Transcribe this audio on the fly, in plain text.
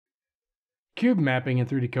Cube mapping in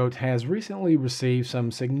 3D Coat has recently received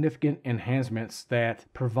some significant enhancements that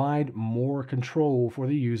provide more control for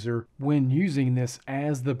the user when using this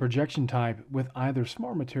as the projection type with either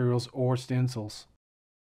Smart Materials or Stencils.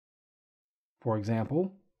 For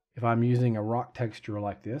example, if I'm using a rock texture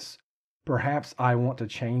like this, perhaps I want to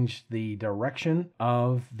change the direction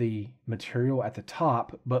of the material at the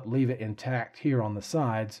top but leave it intact here on the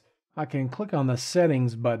sides. I can click on the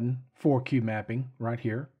Settings button for Cube mapping right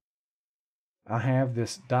here. I have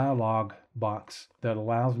this dialog box that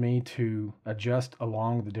allows me to adjust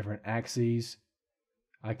along the different axes.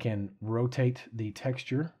 I can rotate the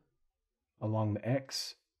texture along the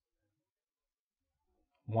X,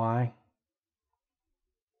 Y,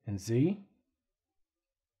 and Z.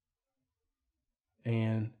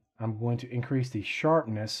 And I'm going to increase the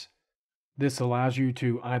sharpness. This allows you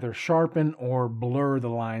to either sharpen or blur the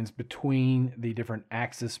lines between the different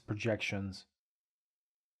axis projections.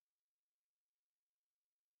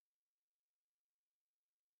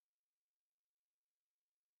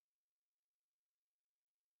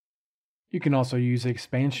 You can also use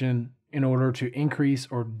expansion in order to increase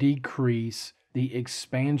or decrease the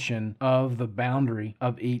expansion of the boundary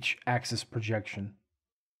of each axis projection.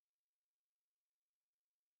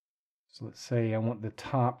 So let's say I want the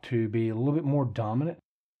top to be a little bit more dominant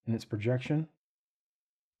in its projection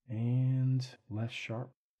and less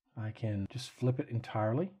sharp. I can just flip it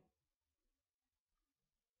entirely.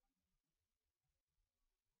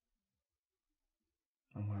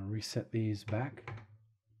 I'm going to reset these back.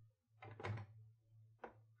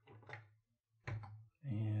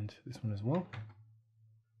 And this one as well.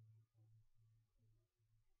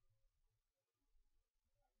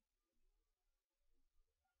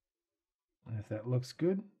 And if that looks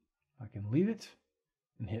good, I can leave it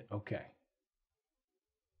and hit OK.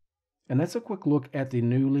 And that's a quick look at the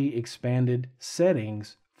newly expanded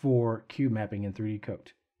settings for cube mapping in 3D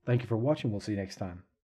Coat. Thank you for watching. We'll see you next time.